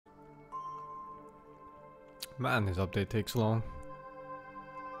Man, this update takes long.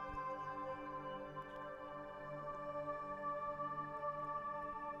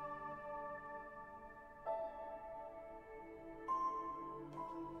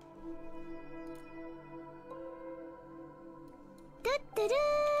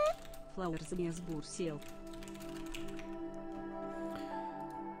 Flowers мне сбор сел.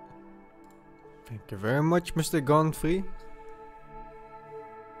 Thank you very much, Mr. Gonfrey.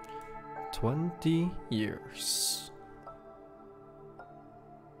 20 years.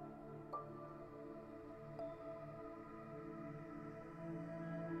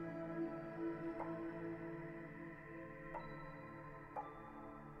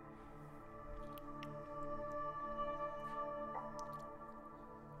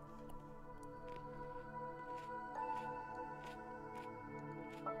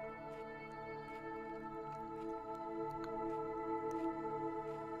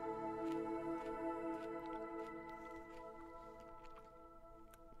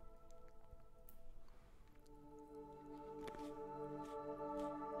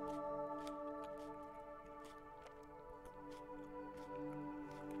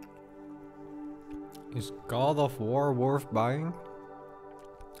 Is God of War worth buying?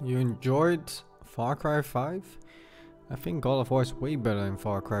 You enjoyed Far Cry 5? I think God of War is way better than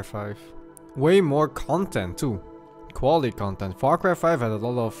Far Cry 5. Way more content too. Quality content. Far Cry 5 had a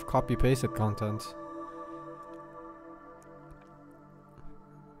lot of copy-pasted content.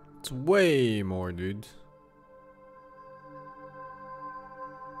 It's way more, dude.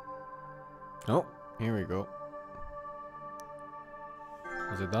 Oh, here we go.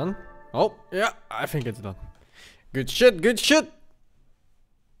 Is it done? Oh, yeah, I think it's done. Good shit, good shit!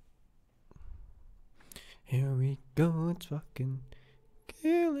 Here we go, it's fucking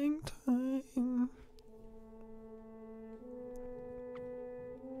killing time.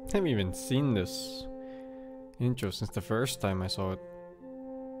 I haven't even seen this intro since the first time I saw it.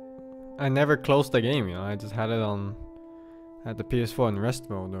 I never closed the game, you know, I just had it on, had the PS4 in rest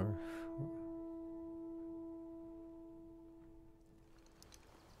mode or...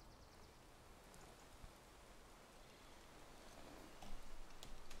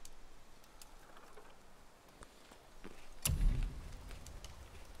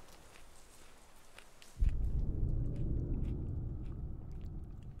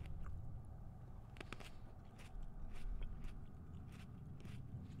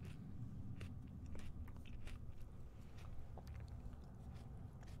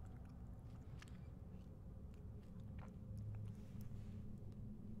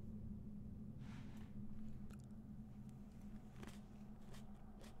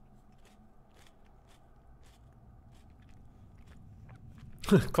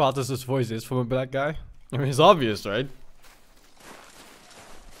 Kratos' voice is from a black guy. I mean, it's obvious, right?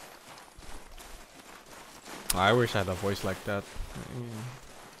 I wish I had a voice like that.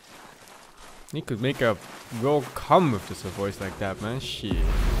 He could make a girl come with just a voice like that, man. Shit.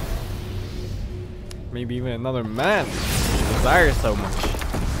 Maybe even another man. He desires so much.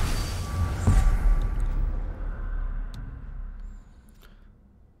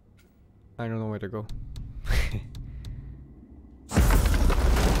 I don't know where to go.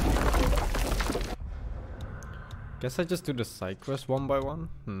 Guess I just do the side quest one by one?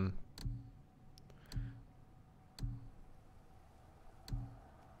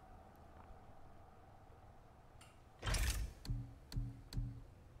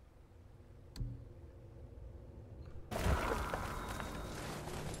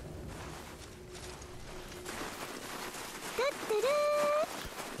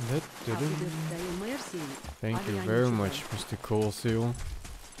 Thank you very much, Mr. Cool Seal.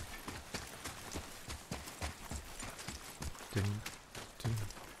 I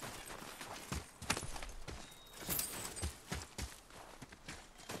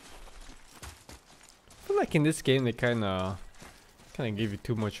feel like in this game they kinda give you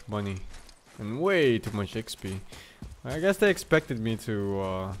too much money and way too much XP. I guess they expected me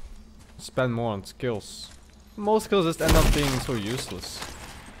to spend more on skills. Most skills just end up being so useless.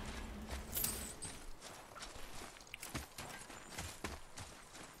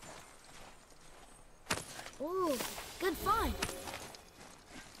 Ooh, good find.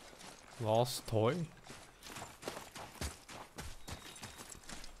 Lost toy?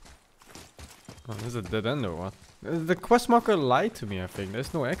 Oh, this is a dead end or what? The quest marker lied to me, I think.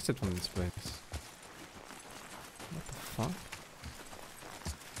 There's no exit from this place. What the fuck?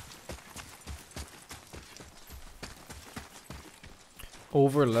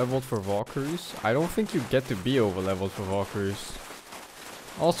 Over leveled for Valkyries? I don't think you get to be over leveled for Valkyries.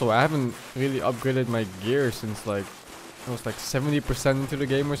 Also, I haven't really upgraded my gear since like I was like 70% into the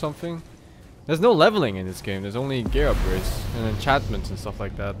game or something. There's no leveling in this game. There's only gear upgrades and enchantments and stuff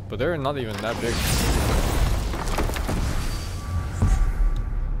like that. But they're not even that big.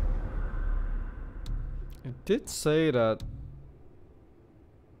 It did say that.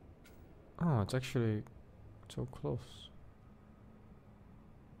 Oh, it's actually so close.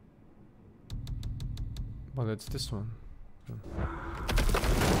 But it's this one.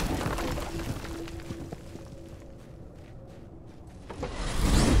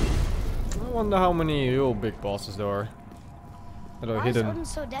 I wonder how many real big bosses there are that are hidden.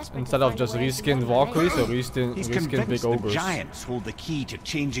 So Instead of just reskinned Valkyries or reskin big ogres. The giants hold the key to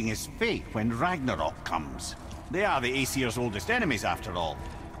changing his fate when Ragnarok comes. They are the Aesir's oldest enemies after all,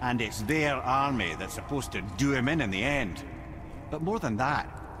 and it's their army that's supposed to do him in the end. But more than that,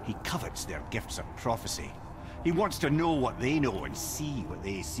 he covets their gifts of prophecy. He wants to know what they know and see what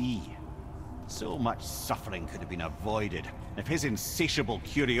they see. So much suffering could have been avoided if his insatiable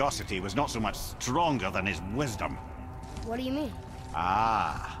curiosity was not so much stronger than his wisdom. What do you mean?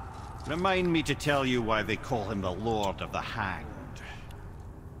 Ah, remind me to tell you why they call him the Lord of the Hanged.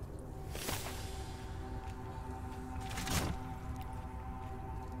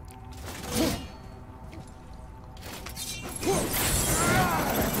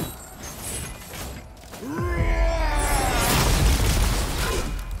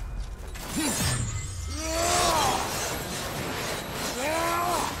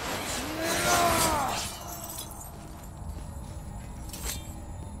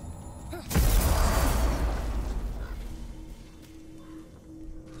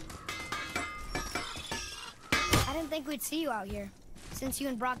 I didn't think we'd see you out here, since you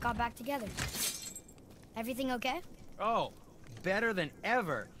and Brock got back together. Everything okay? Oh, better than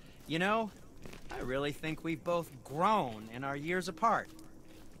ever. You know, I really think we've both grown in our years apart.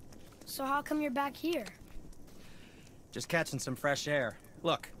 So how come you're back here? Just catching some fresh air.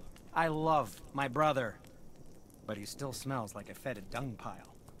 Look, I love my brother, but he still smells like a fetid dung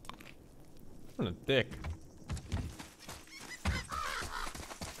pile. What a dick.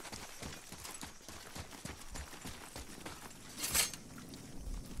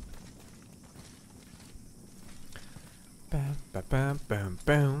 Bam, bam,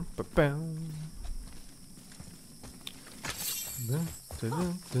 bam, bam, bam.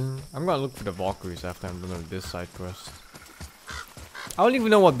 I'm gonna look for the Valkyries after I'm done with this side quest. I don't even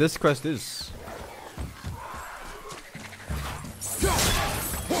know what this quest is.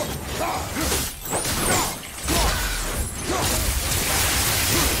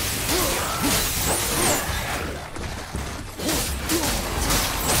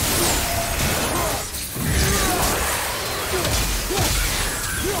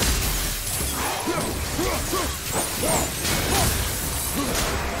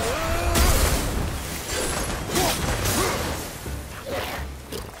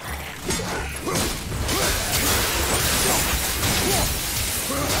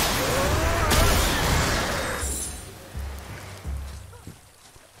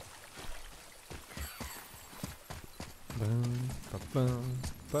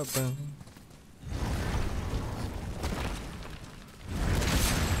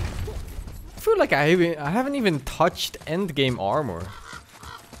 I feel like I haven't even touched end game armor.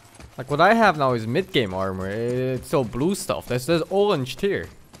 Like what I have now is mid game armor. It's still blue stuff. There's orange tier.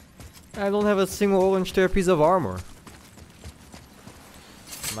 I don't have a single orange tier piece of armor.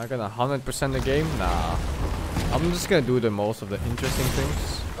 Am I gonna 100% the game? Nah. I'm just gonna do the most of the interesting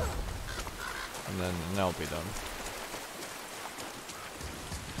things. And then that'll be done.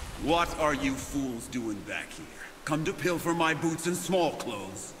 What are you fools doing back here? Come to pilfer my boots and small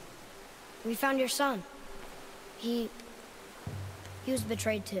clothes? We found your son. He was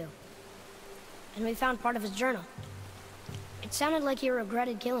betrayed too. And we found part of his journal. It sounded like he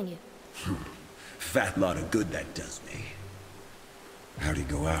regretted killing you. Fat lot of good that does me. How'd he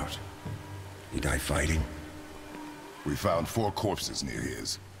go out? He die fighting? We found 4 corpses near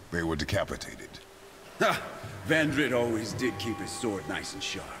his. They were decapitated. Ha! Vandrid always did keep his sword nice and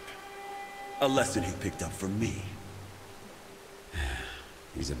sharp. A lesson he picked up from me.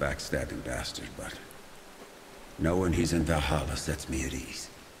 He's a backstabbing bastard, but knowing he's in Valhalla sets me at ease.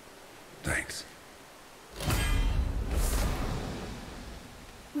 Thanks.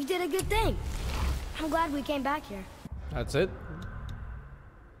 We did a good thing. I'm glad we came back here. That's it?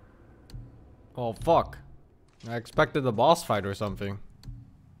 Oh fuck. I expected a boss fight or something.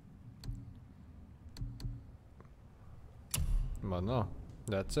 But no,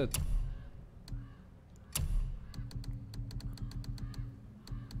 that's it.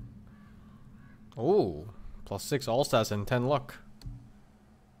 Oh, +6 all stats and 10 luck.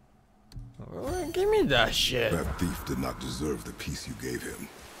 Give me that shit. That thief did not deserve the peace you gave him.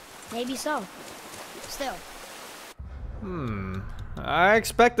 Maybe so. Still, I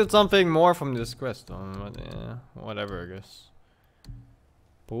expected something more from this quest, but yeah, whatever, I guess.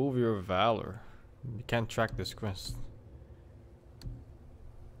 Prove your valor. You can't track this quest.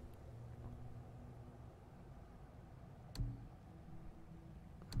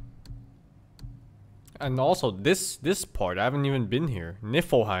 And also this part, I haven't even been here.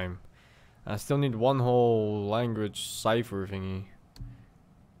 Niflheim. I still need one whole language cipher thingy.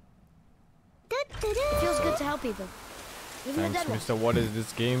 it feels good to help people. Even Thanks, the dead ones. Mr. What is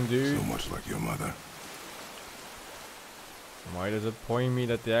this game, dude? So much like your mother. Why does it point me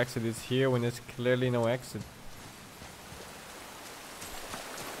that the exit is here when there's clearly no exit?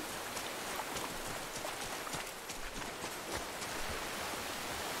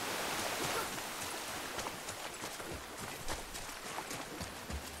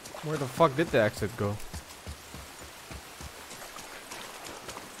 Where the fuck did the exit go?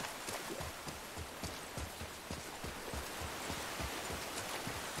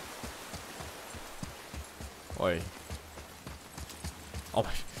 Oi. Oh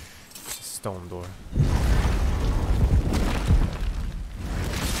my. Stone door.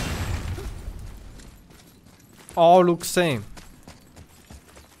 All look same.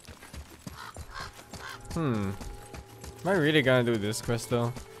 Am I really gonna do this quest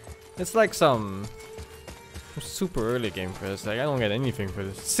though? It's like some super early game quest. Like I don't get anything for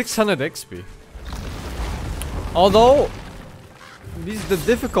this. 600 XP. Although the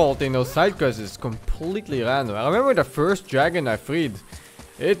difficulty in those side quests is completely random. I remember the first dragon I freed.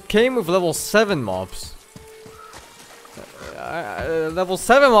 It came with level 7 mobs. Level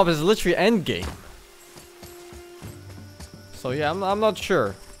 7 mob is literally end game. So yeah, I'm not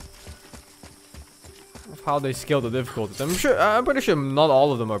sure of how they scale the difficulties. I'm pretty sure not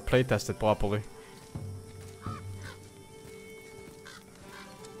all of them are play tested properly.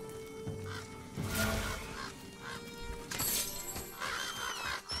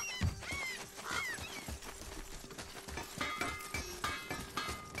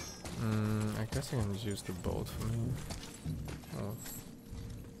 I guess I can just use the boat for me. Oh.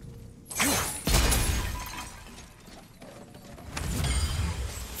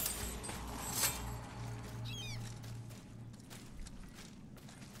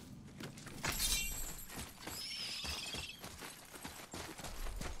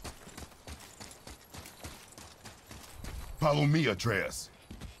 Follow me, Atreus.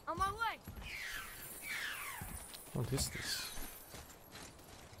 On my way. What is this?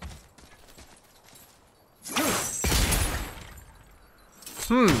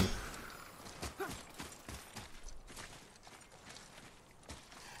 I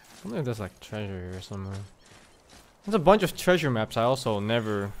wonder if there's like treasure here somewhere. There's a bunch of treasure maps I also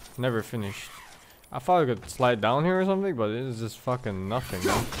never finished. I thought I could slide down here or something, but it is just fucking nothing,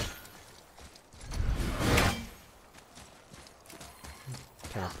 man.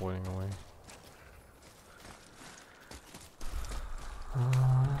 Teleporting away.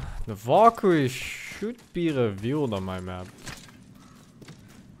 The Valkyrie should be revealed on my map.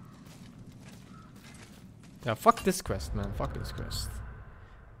 Yeah, fuck this quest, man. Fuck this quest.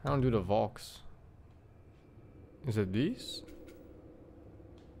 I don't do the Valks. Is it these?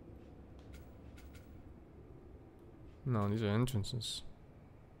 No, these are entrances.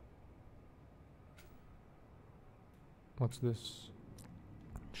 What's this?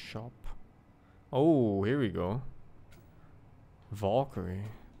 Shop. Oh, here we go. Valkyrie.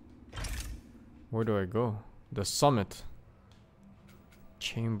 Where do I go? The summit.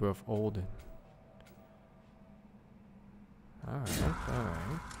 Chamber of Odin. Alright,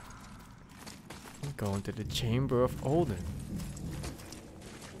 alright. Going to the Chamber of Odin.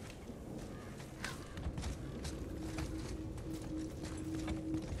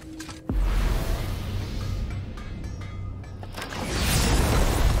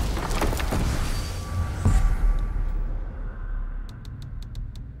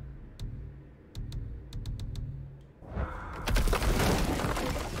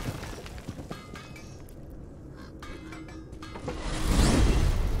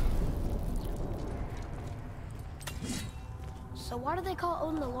 So why do they call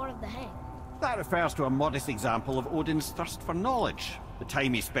Odin the Lord of the Hang? That refers to a modest example of Odin's thirst for knowledge. The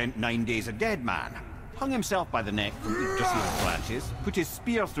time he spent 9 days a dead man. Hung himself by the neck from Yggdrasil's branches, put his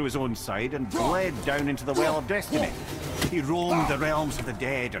spear through his own side and bled down into the Well of Destiny. He roamed the realms of the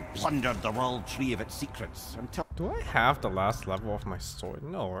dead and plundered the world tree of its secrets until... Do I have the last level of my sword?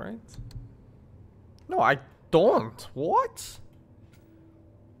 No, right? No, I don't. What?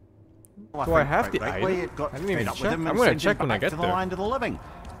 Do I have the item? It got I didn't even fed up with check. him I'm and gonna sent check him when I back get to the there. land of the living.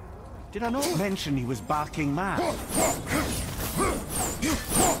 Did I not mention he was barking mad?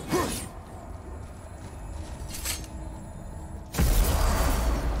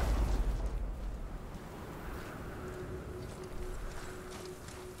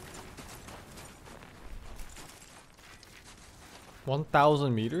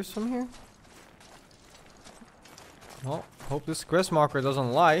 1,000 meters from here? Well, hope this quest marker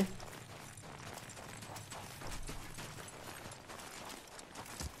doesn't lie.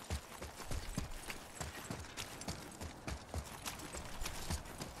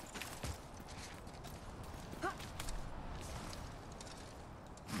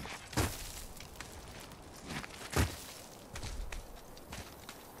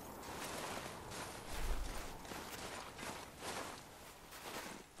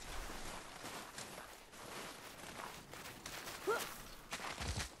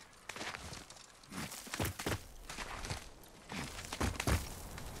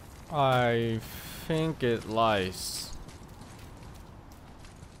 I think it lies.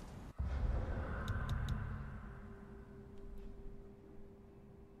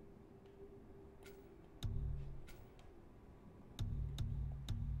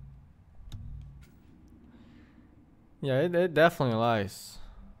 Yeah, it definitely lies.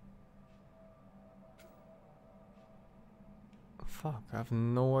 Fuck, I have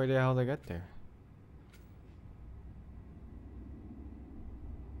no idea how to get there.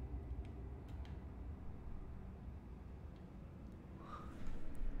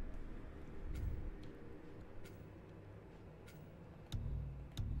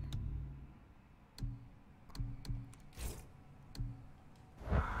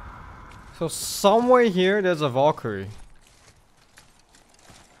 So somewhere here there's a Valkyrie.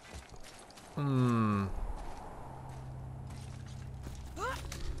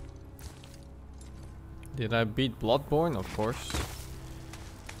 Did I beat Bloodborne? Of course.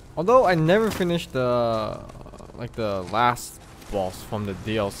 Although I never finished the like the last boss from the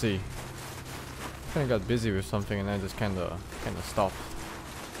DLC. I think I got busy with something and I just kinda stopped.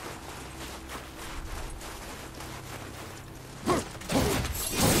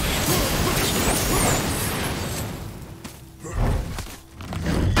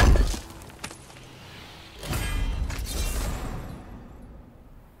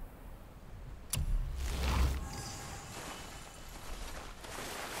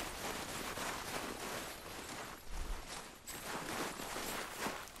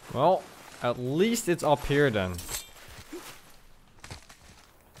 Well, at least it's up here then.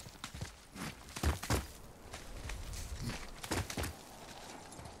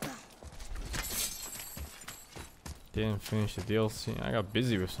 Didn't finish the DLC. I got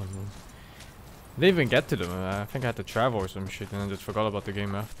busy with something. Didn't even get to them. I think I had to travel or some shit and I just forgot about the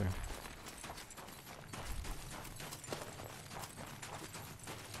game after.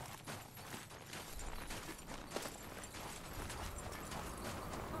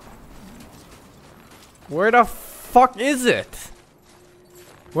 Where the fuck is it?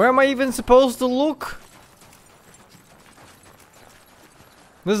 Where am I even supposed to look?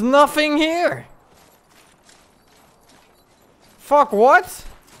 There's nothing here. Fuck, what?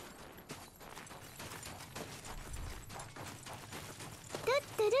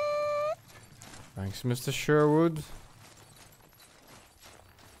 Thanks, Mr. Sherwood.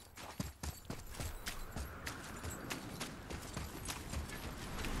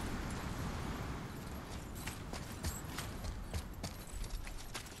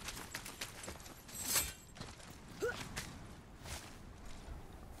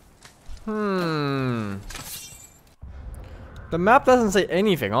 The map doesn't say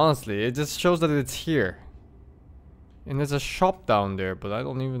anything, honestly. It just shows that it's here. And there's a shop down there, but I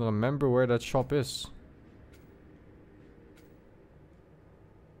don't even remember where that shop is.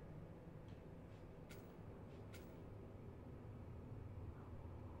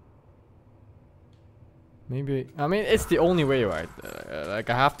 Maybe, I mean, it's the only way, right? Like,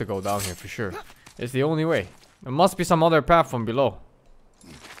 I have to go down here for sure. It's the only way. There must be some other path from below.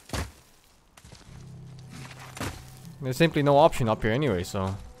 There's simply no option up here anyway,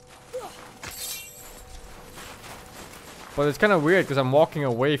 so. But it's kind of weird because I'm walking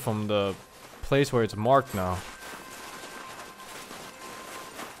away from the place where it's marked now.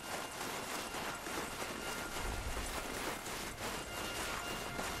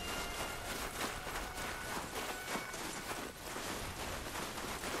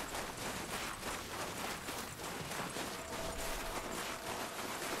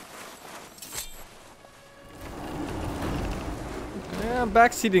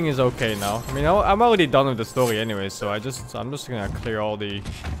 Backseating is okay now. I mean, I'm already done with the story anyway, so I'm just gonna clear all the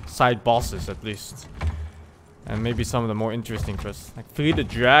side bosses at least, and maybe some of the more interesting quests, like free the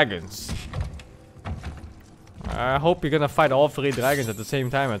dragons. I hope you're gonna fight all 3 dragons at the same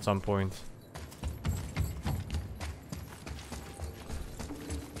time at some point.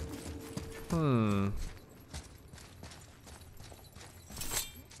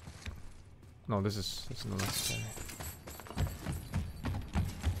 No, this is not necessary.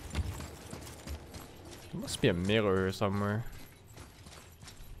 There must be a mirror here somewhere.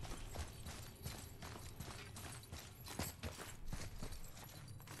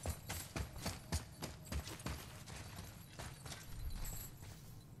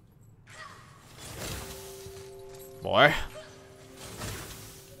 Boy.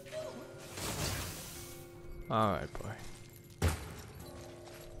 Alright, boy.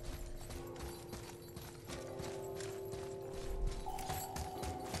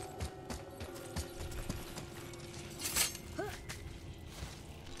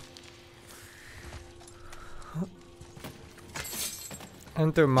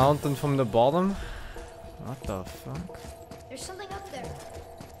 Enter mountain from the bottom? What the fuck? There's something up there.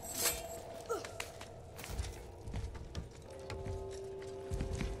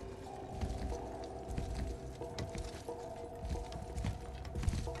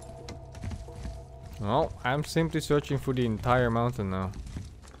 Well, I'm simply searching for the entire mountain now.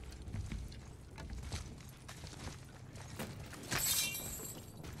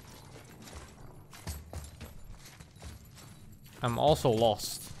 I'm also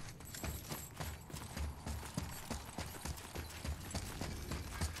lost.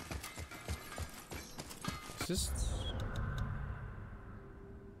 It's just...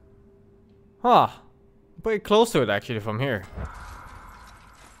 Huh. Pretty close to it actually from here.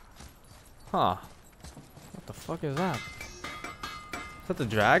 Huh. What the fuck is that? Is that the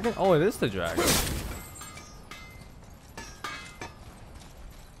dragon? Oh, it is the dragon.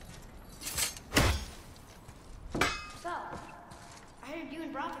 So, I heard you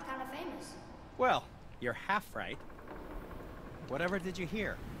and Brock are kind of famous. Well, you're half right. Whatever did you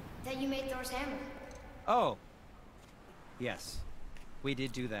hear? That you made Thor's hammer. Oh. Yes. We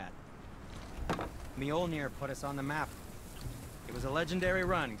did do that. Mjolnir put us on the map. It was a legendary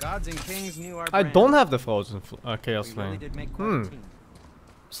run. Gods and kings knew our I brand. don't have the frozen chaos We flame. really did make quite a team.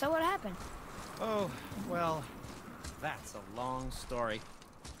 So what happened? Oh, well, that's a long story.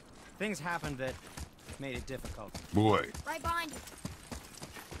 Things happened that made it difficult. Boy, Right behind you.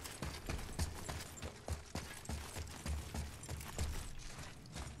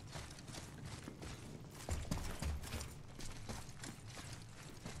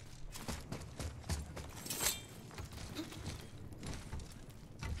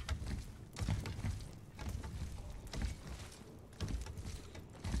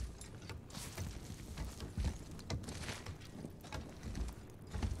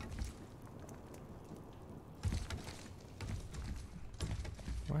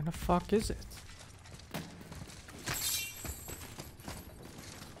 Where the fuck is it?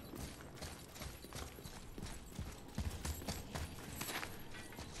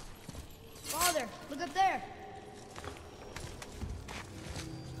 Father, look up there.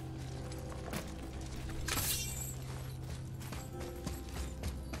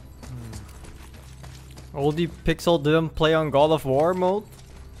 Oldie Pixel didn't play on God of War mode?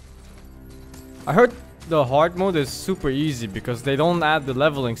 I heard the hard mode is super easy because they don't add the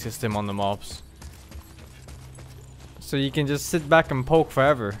leveling system on the mobs. So you can just sit back and poke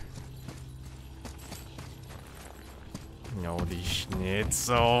forever. Holy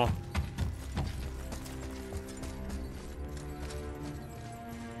schnitzel.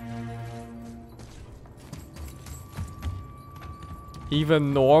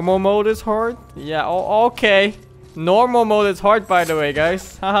 Even normal mode is hard? Yeah, okay. Normal mode is hard, by the way,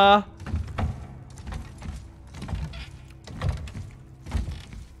 guys. Haha.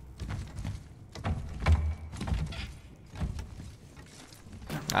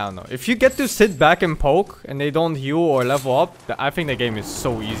 I don't know. If you get to sit back and poke and they don't heal or level up, I think the game is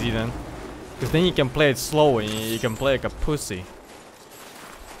so easy then. Because then you can play it slow and you can play like a pussy.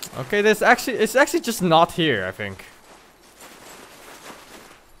 Okay, it's actually just not here, I think.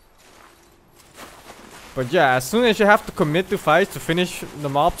 But yeah, as soon as you have to commit to fights to finish the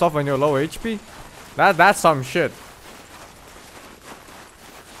mobs off when you're low HP, that's some shit.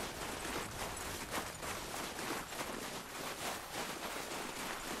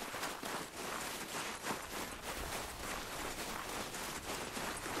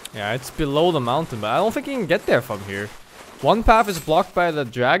 Yeah, it's below the mountain, but I don't think you can get there from here. One path is blocked by the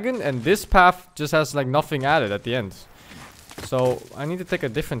dragon, and this path just has like nothing added at the end. So I need to take a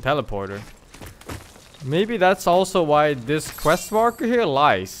different teleporter. Maybe that's also why this quest marker here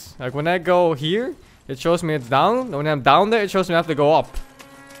lies. Like when I go here, it shows me it's down. When I'm down there, it shows me I have to go up.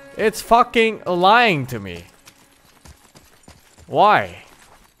 It's fucking lying to me. Why?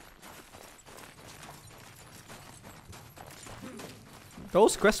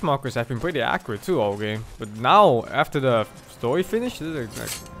 Those quest markers have been pretty accurate too all game. But now, after the story finished, they're like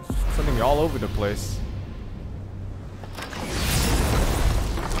sending me all over the place.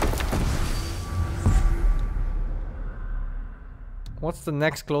 What's the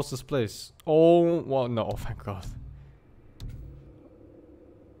next closest place? Oh, well, no. Oh my god.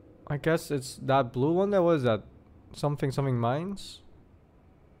 I guess it's that blue one. That was that something mines.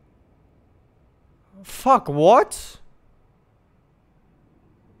 Fuck, what?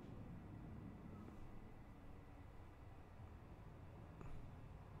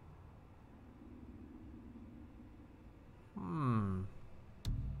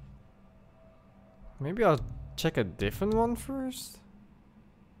 Maybe I'll check a different one first.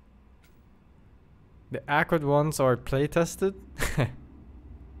 The awkward ones are play tested.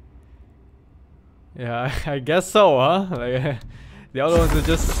 Yeah, I guess so, huh? Like, the other ones are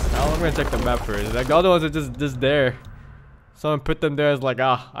just. I'm gonna check the map first. Like the other ones are just there. Someone put them there as like,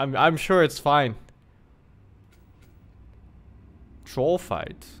 I'm sure it's fine. Troll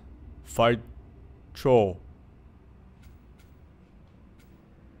fight. Fight troll.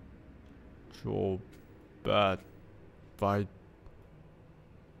 Troll bad fight.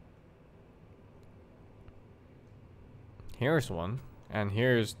 Here's one, and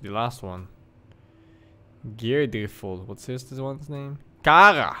here's the last one. Geardriffel. What's this one's name?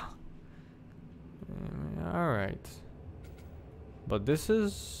 Kara. Alright. But this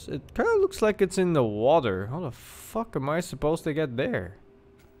is... It kind of looks like it's in the water. How the fuck am I supposed to get there?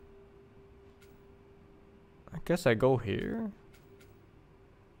 I guess I go here.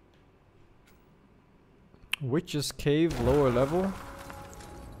 Witch's Cave, lower level.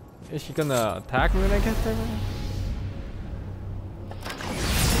 Is she gonna attack me when I get there?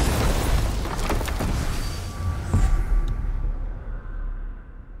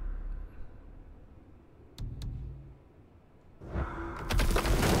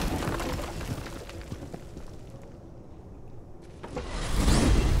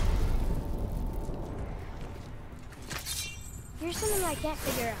 Here's something I can't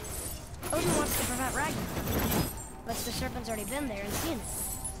figure out. Odin wants to prevent Ragnarok, but the serpent's already been there and seen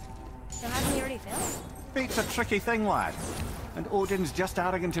it. So hasn't he already failed? Fate's a tricky thing, lad. And Odin's just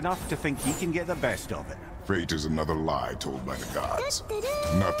arrogant enough to think he can get the best of it. Fate is another lie told by the gods.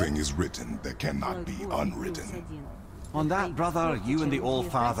 Nothing is written that cannot be unwritten. On that, brother, you and the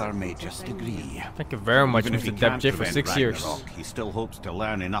All-Father may just agree. Thank you very much, Even if he Mr. can't Debjit, for prevent 6 years. Ragnarok, he still hopes to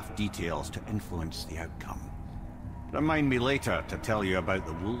learn enough details to influence the outcome. Remind me later to tell you about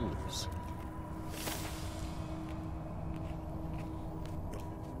the wolves.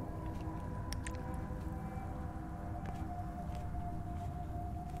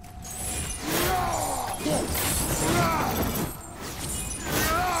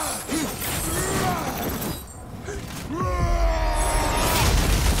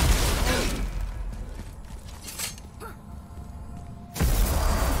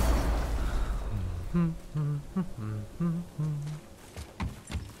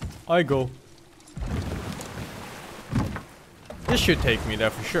 I go. This should take me there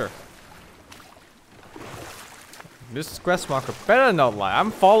for sure. This quest marker better not lie.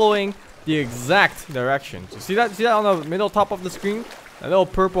 I'm following the exact directions. You see that? See that on the middle top of the screen? That little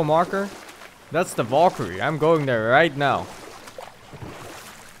purple marker? That's the Valkyrie. I'm going there right now.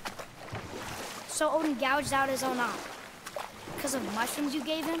 So Odin gouged out his own eye. Because of mushrooms you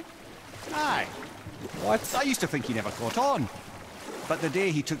gave him? Aye. What? I used to think he never caught on. But the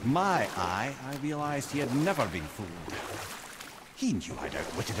day he took my eye, I realized he had never been fooled. He knew I'd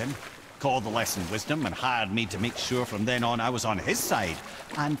outwitted him, called the lesson wisdom, and hired me to make sure from then on I was on his side.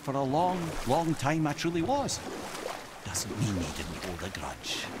 And for a long, long time I truly was. Doesn't mean he didn't hold a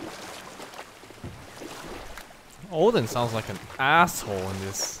grudge. Odin sounds like an asshole in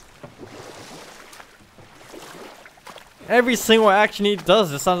this. Every single action he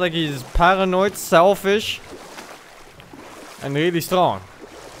does, it sounds like he's paranoid, selfish, and really strong.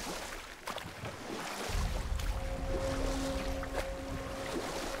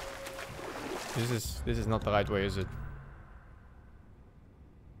 This is not the right way, is it?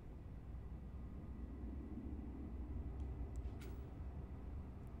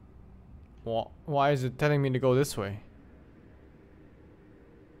 Why is it telling me to go this way?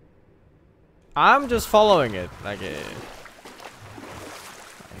 I'm just following it. Like it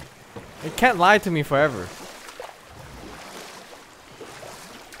can't lie to me forever.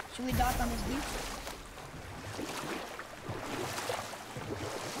 Should we dock on this beach?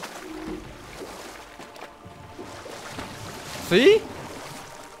 See?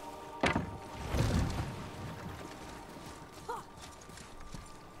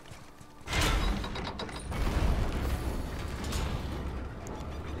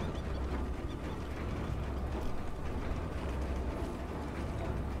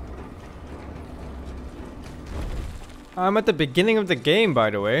 I'm at the beginning of the game,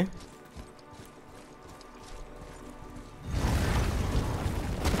 by the way.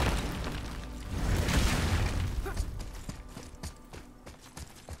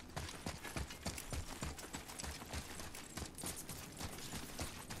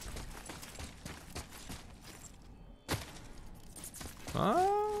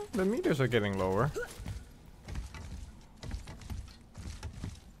 The meters are getting lower.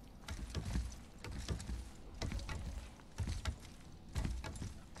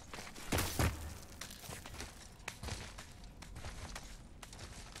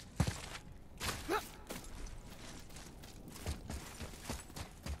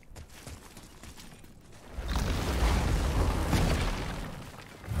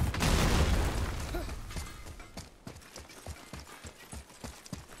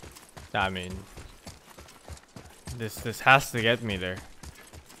 I mean, this has to get me there.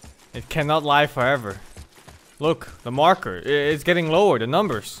 It cannot lie forever. Look, the marker. It's getting lower, the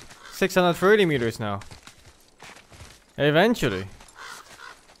numbers. 630 meters now. Eventually.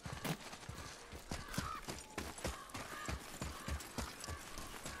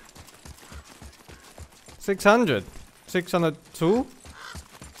 $600. 602.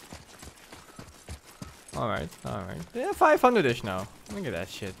 Alright, alright. Yeah, 500-ish now. Look at that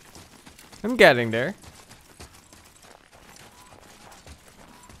shit. I'm getting there.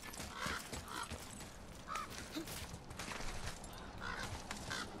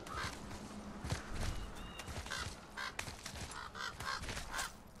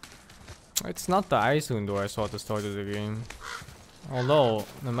 It's not the ice window I saw at the start of the game. Although,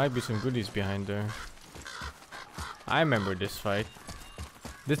 there might be some goodies behind there. I remember this fight.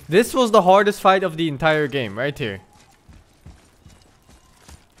 This was the hardest fight of the entire game, right here.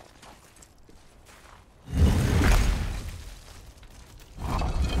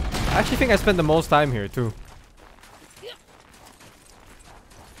 I actually think I spent the most time here too.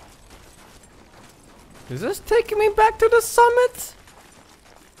 Is this taking me back to the summit?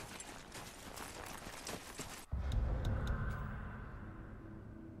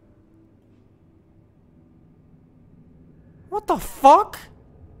 What the fuck?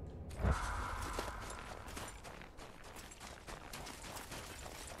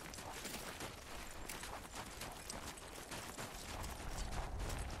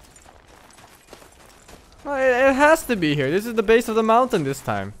 It has to be here. This is the base of the mountain this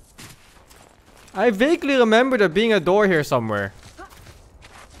time. I vaguely remember there being a door here somewhere.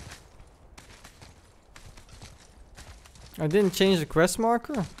 I didn't change the quest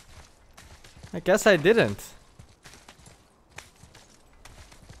marker? I guess I didn't.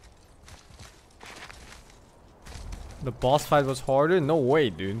 The boss fight was harder? No way,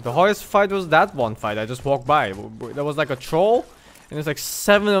 dude. The hardest fight was that one fight I just walked by. There was like a troll, and there's like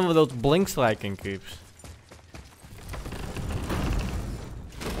 7 of those blink-sliking creeps.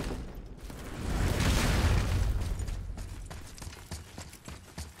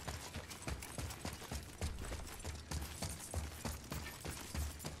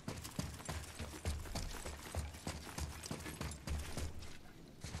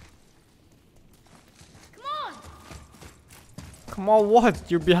 Come on,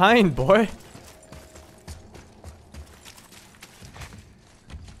 what? You're behind, boy.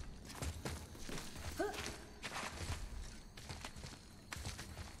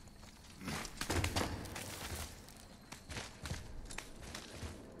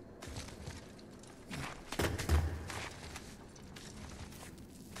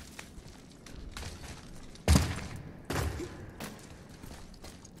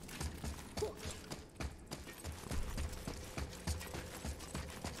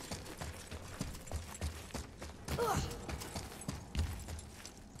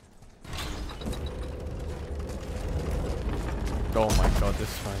 Oh my god, this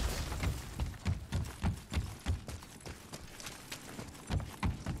fight.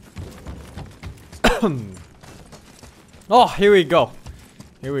 Oh, here we go.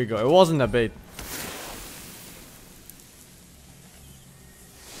 Here we go. It wasn't a bait.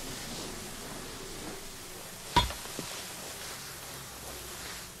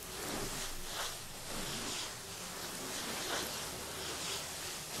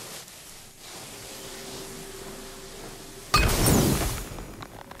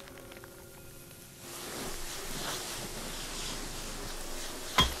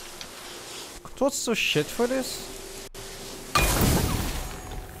 What's so shit for this?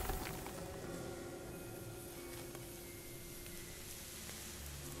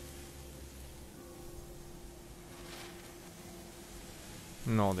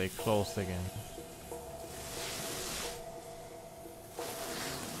 No, they closed again.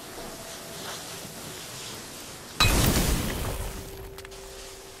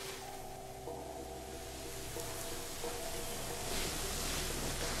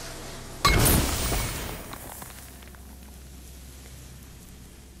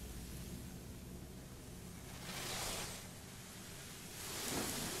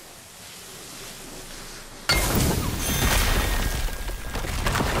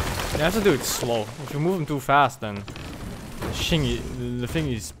 You have to do it slow. If you move him too fast, then the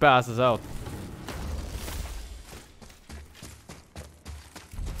thingy spasses out.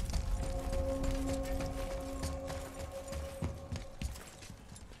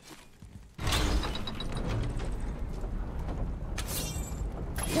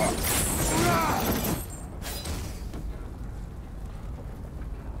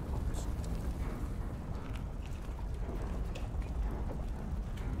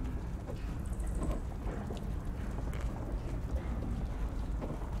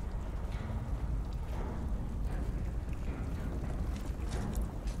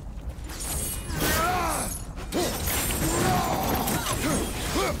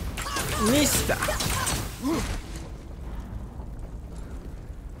 Nista.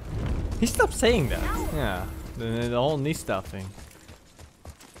 He stopped saying that. Yeah, the whole Nista thing.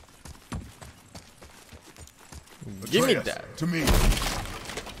 Give me that. To me.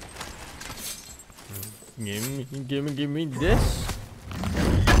 Give me this.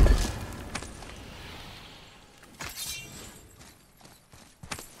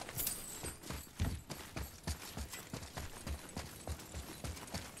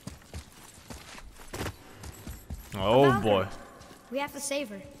 Oh About boy. her. We have to save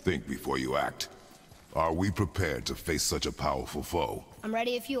her. Think before you act. Are we prepared to face such a powerful foe? I'm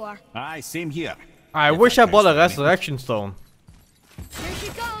ready if you are. Aye, same here. I wish I bought a resurrection stone. Here she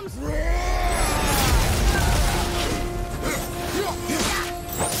comes!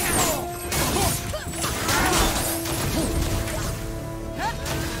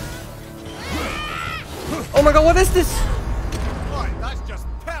 Oh my god, what is this? Boy, that's just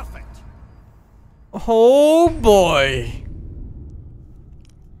perfect. Oh boy.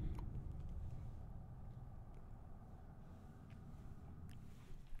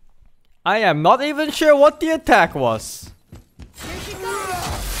 I am not even sure what the attack was. Here she comes!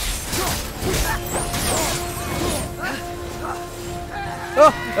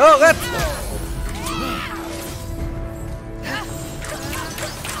 Oh, that.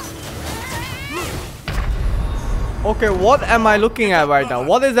 Okay, what am I looking at right now?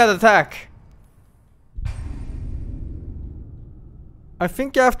 What is that attack? I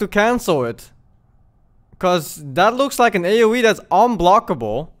think you have to cancel it. Cause that looks like an AoE that's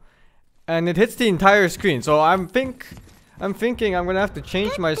unblockable. And it hits the entire screen. So I'm thinking I'm gonna have to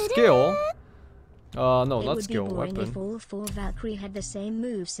change my skill. No, not skill, It would be boring if weapon. all 4 Valkyrie had the same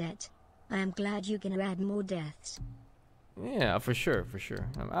moveset. I am glad you can add more deaths. Yeah, for sure, for sure.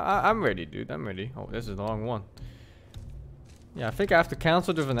 I'm ready, dude. I'm ready. Oh, this is the wrong one. Yeah, I think I have to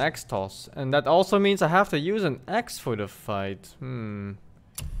cancel it with an X toss. And that also means I have to use an X for the fight. So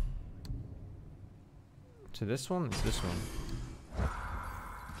this one is this one.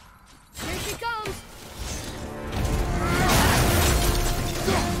 Here she comes!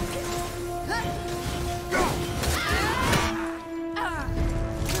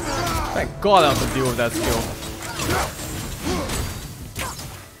 Thank God I have to deal with that skill.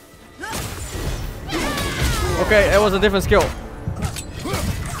 Okay, it was a different skill.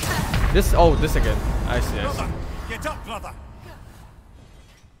 This, oh, this again. I see, I see. Get up, brother.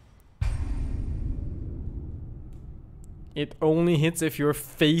 It only hits if you're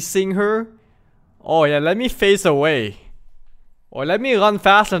facing her? Oh yeah, let me face away. Or let me run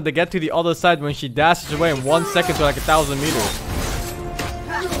fast enough to get to the other side when she dashes away in 1 second to like 1,000 meters.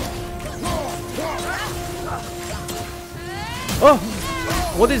 Oh!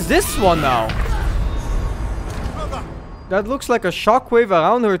 What is this one now? That looks like a shockwave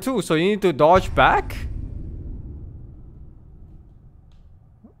around her too, so you need to dodge back?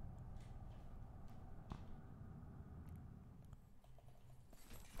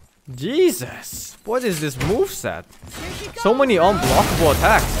 Jesus! What is this moveset? So many unblockable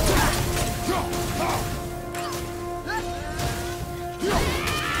attacks.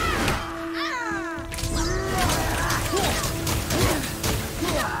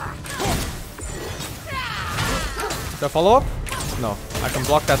 Is that follow up? No, I can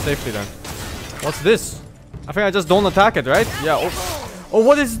block that safely then. What's this? I think I just don't attack it, right? Yeah. Oh,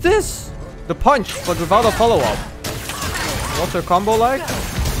 what is this? The punch, but without a follow up. What's her combo like?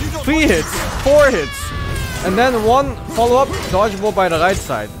 3 hits, 4 hits, and then 1 follow up dodgeable by the right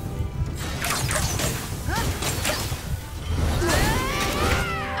side.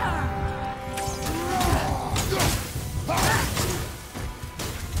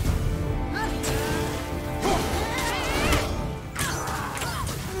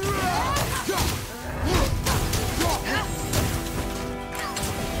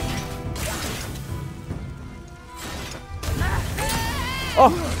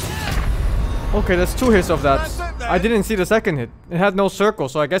 Oh! Okay, that's 2 hits of that. I didn't see the second hit. It had no circle,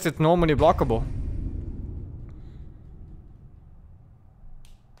 so I guess it's normally blockable.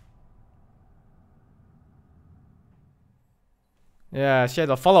 Yeah, she had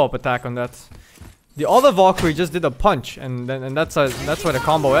a follow-up attack on that. The other Valkyrie just did a punch, and that's where the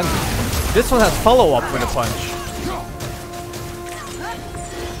combo ended. This one has follow-up with a punch.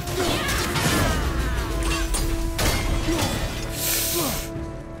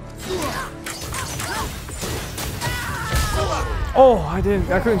 Oh, I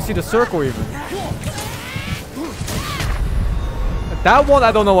couldn't see the circle even. That one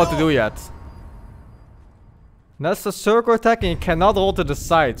I don't know what to do yet. That's the circle attack and you cannot roll to the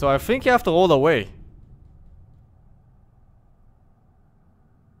side, so I think you have to roll away.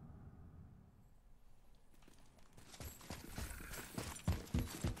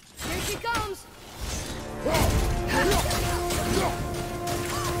 Here she comes!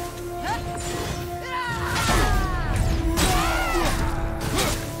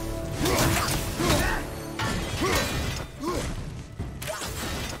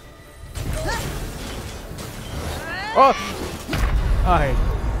 Oh! Aye.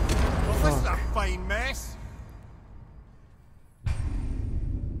 Well, this is a fine mess.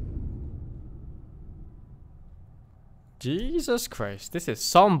 Jesus Christ, this is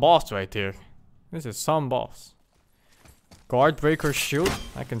some boss right here. This is some boss. Guard breaker shield?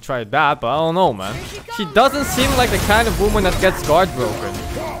 I can try that, but I don't know, man. She doesn't seem like the kind of woman that gets guard broken.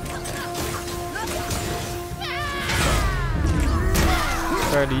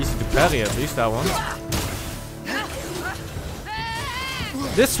 Fairly easy to parry, at least that one.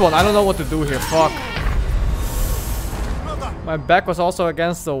 This one, I don't know what to do here, fuck. My back was also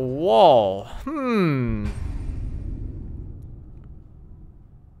against the wall.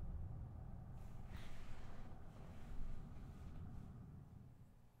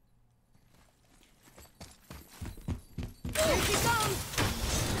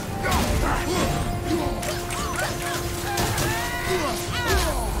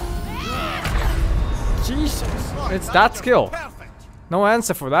 Jesus, it's that skill. No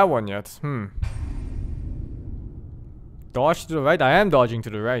answer for that one yet. Dodge to the right? I am dodging to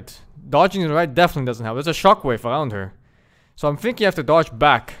the right. Dodging to the right definitely doesn't help. There's a shockwave around her. So I'm thinking you have to dodge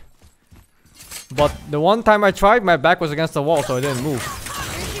back. But the one time I tried, my back was against the wall, so I didn't move.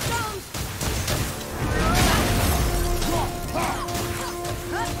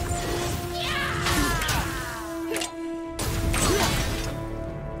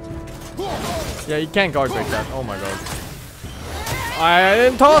 Yeah, you can't guard break that. Oh my god. I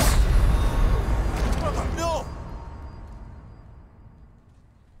didn't toss! No!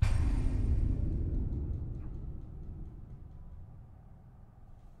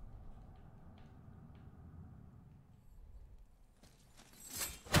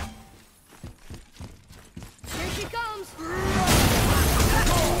 Here she comes!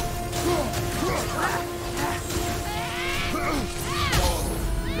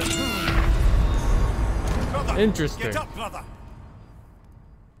 Interesting. Get up, brother!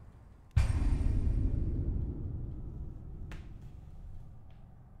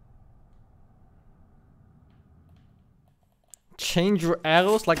 Change your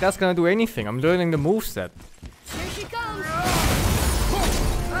arrows? Like that's gonna do anything. I'm learning the moveset. Here she comes!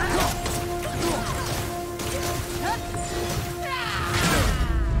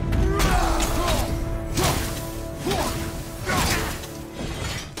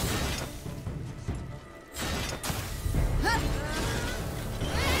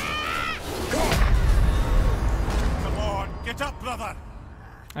 Come on, get up, brother!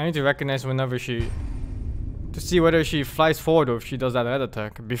 I need to recognize whenever she... to see whether she flies forward or if she does that head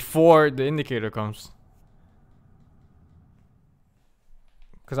attack before the indicator comes.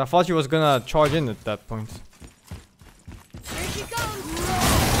 Because I thought she was gonna charge in at that point. Here she comes!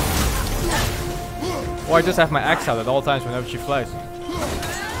 Or I just have my axe out at all times whenever she flies.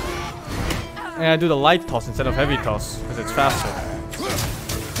 And I do the light toss instead of heavy toss, because it's faster.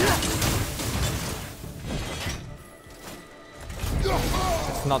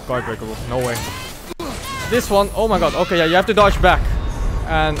 It's not guard breakable, no way. This one, oh my god, okay, yeah, you have to dodge back.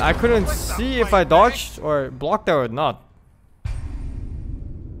 And I couldn't see if I dodged or blocked there or not.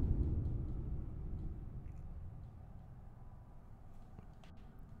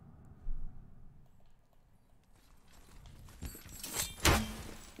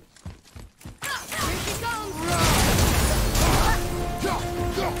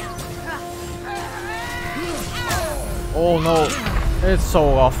 Oh no, it's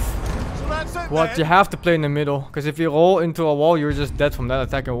so rough. What, you have to play in the middle, because if you roll into a wall, you're just dead from that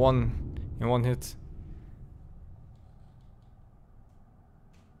attack in one hit.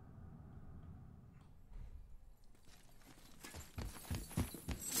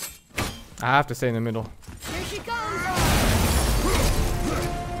 I have to stay in the middle. Here she comes!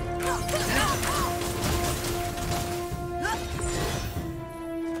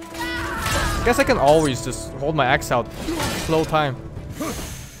 I guess I can always just hold my axe out. Slow time.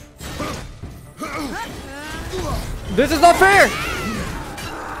 This is not fair!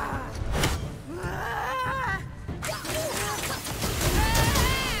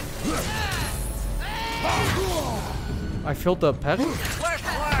 I felt the pedal. Boy,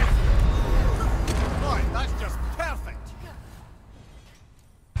 that's just perfect.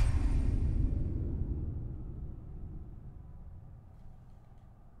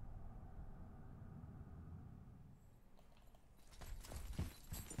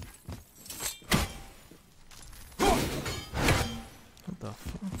 What the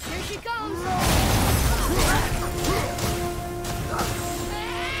fuck? Here she comes!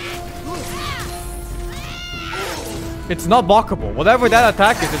 It's not blockable. Whatever that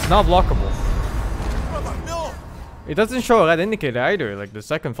attack is, it's not blockable. Brother, no! It doesn't show a red indicator either, like the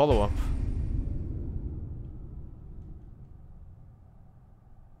second follow-up.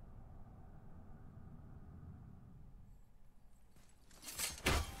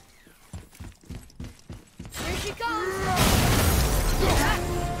 Here she comes!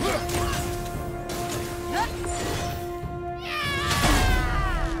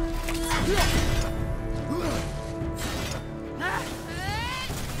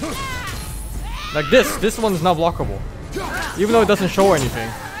 Like this one's not blockable. Even though it doesn't show anything.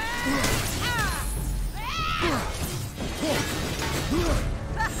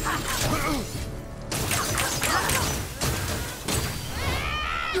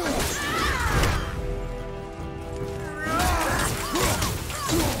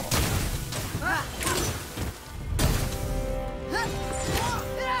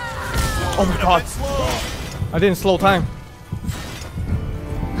 Oh my god. I didn't slow time.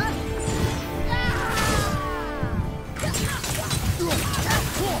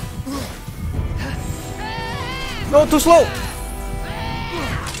 No, too slow.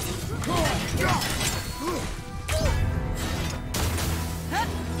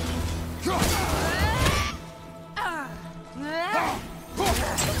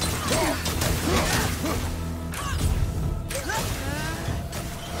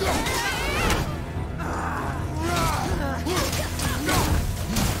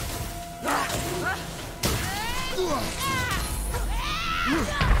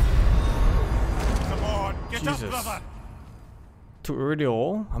 Come on, get Jesus. up, brother! Too early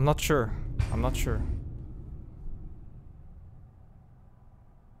all? I'm not sure. I'm not sure.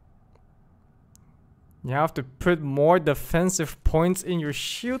 You have to put more defensive points in your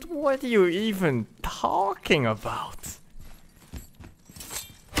shield? What are you even talking about?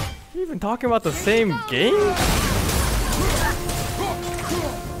 You even talking about the same game?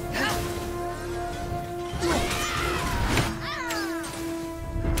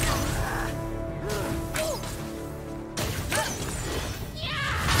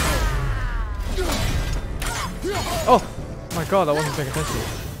 Oh my god, I wasn't paying attention.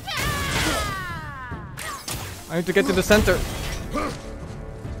 I need to get to the center.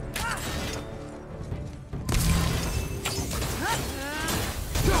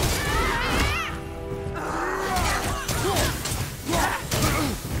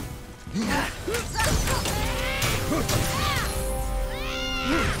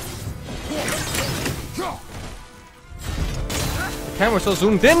 The camera's so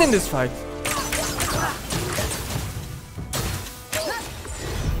zoomed in this fight.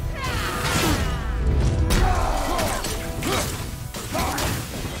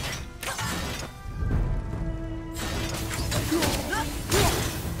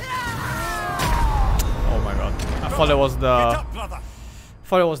 I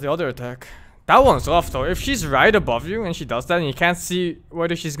thought it was the other attack. That one's rough though. If she's right above you and she does that and you can't see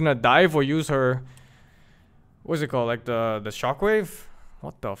whether she's gonna dive or use her, what's it called, like the shockwave?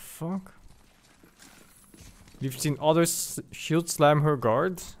 What the fuck? You've seen others shield slam her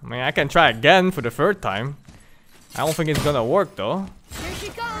guard? I mean, I can try again for the third time. I don't think it's gonna work though. Here she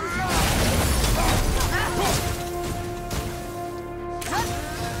comes!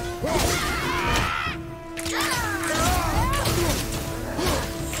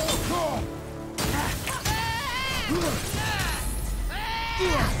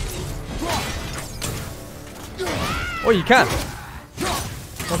 Oh, you can.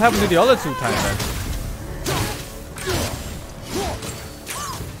 What happened to the other two times then?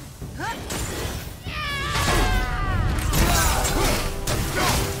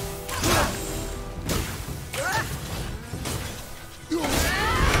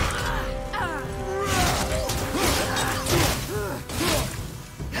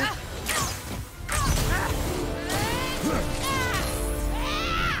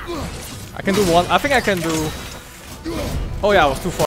 I can do one. I think I can do. Oh yeah, I was too far.